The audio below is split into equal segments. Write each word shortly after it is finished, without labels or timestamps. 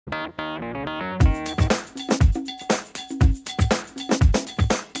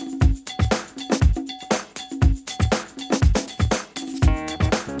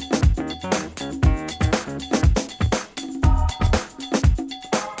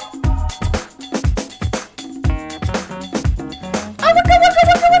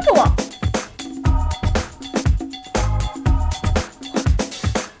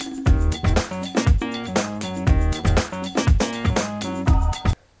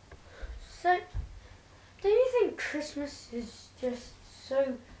Christmas is just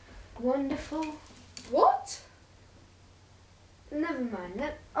so wonderful. What? Never mind.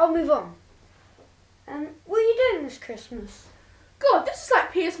 I'll move on. What are you doing this Christmas? God, this is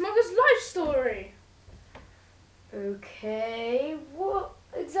like Piers Morgan's life story. Okay, what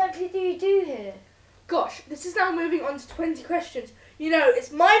exactly do you do here? Gosh, this is now moving on to 20 questions. You know,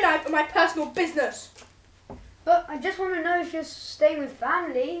 it's my life and my personal business. But I just want to know if you're staying with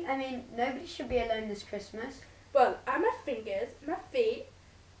family. I mean, nobody should be alone this Christmas. Well, I have my fingers, my feet,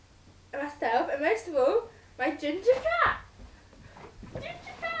 and myself, and most of all, my ginger cat.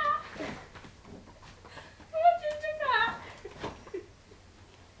 Ginger cat. My ginger cat.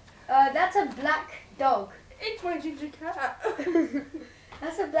 That's a black dog. It's my ginger cat.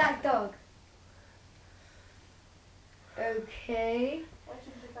 That's a black dog. Okay. My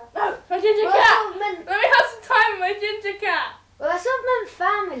ginger cat. No, my ginger Well, cat. Let Let me have some time with my ginger cat. Well, that's not meant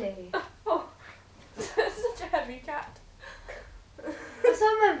family. Oh, such a heavy cat. That's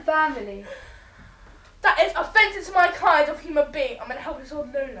not meant family. That is offensive to my kind of human being. I'm gonna help this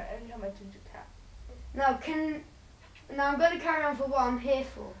old loner and you have my ginger cat. Now, I'm going to carry on for what I'm here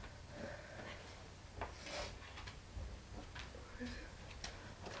for.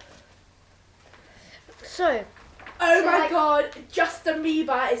 So. Oh my like- God, Justin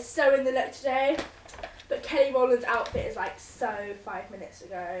Bieber is so in the look today. But Kelly Rowland's outfit is like so 5 minutes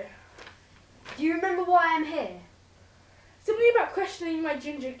ago. Do you remember why I'm here? Something about questioning my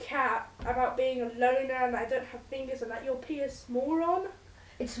ginger cat, about being a loner and I don't have fingers and that you're Piers Moron.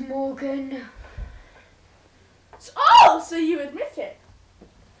 It's Morgan. Oh, so you admit it?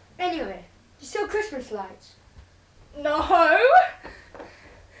 Anyway, you saw Christmas lights. No. Who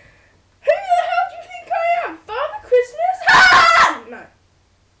the hell do you think I am? Father Christmas? Ah! No.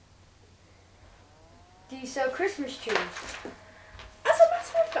 Do you sell Christmas trees? As a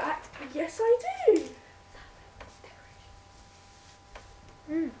matter of fact, yes I do.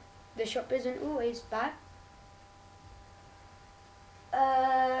 The shop isn't always bad.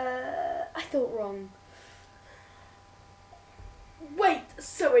 I thought wrong. Wait,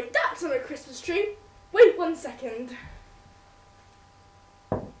 sorry, that's not a Christmas tree. Wait 1 second.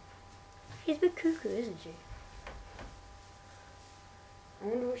 She's a bit cuckoo, isn't she? I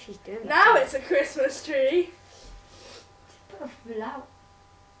wonder what she's doing. Now it's a Christmas tree. Put a flower.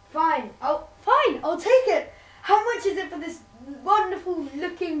 Fine, I'll take it. How much is it for this wonderful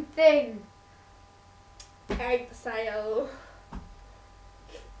looking thing? Egg sale.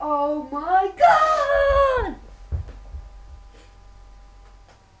 Oh my God!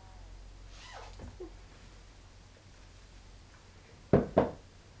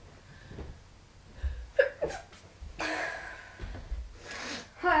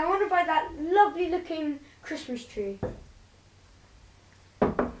 Hi, I want to buy that lovely looking Christmas tree.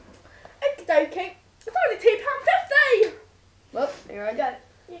 Okie dokie. It's only £2.50. Well, here I go.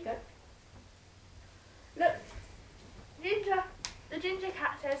 Here you go. Look, Ginger. The ginger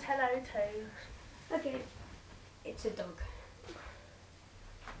cat says hello too. Okay, it's a dog.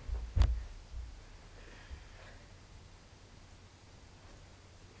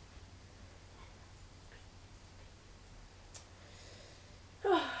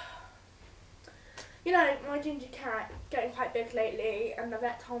 You know, my ginger cat getting quite big lately, and the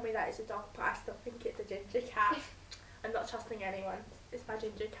vet told me that it's a dog, but I still think it's a ginger cat. I'm not trusting anyone. It's my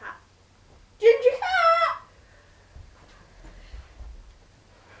ginger cat. Ginger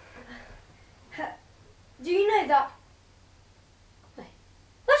cat! Do you know that? Wait,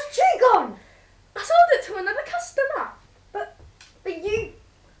 where's the tree gone? I sold it to another customer. But you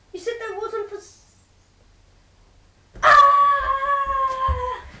said there wasn't for.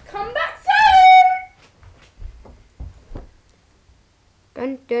 Come back soon!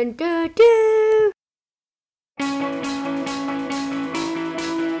 Dun dun dun dun.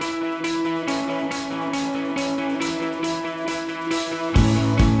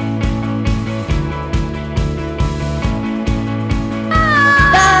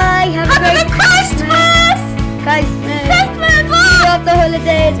 Bye. Have a great Christmas. Christmas. See you after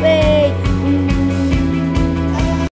holidays.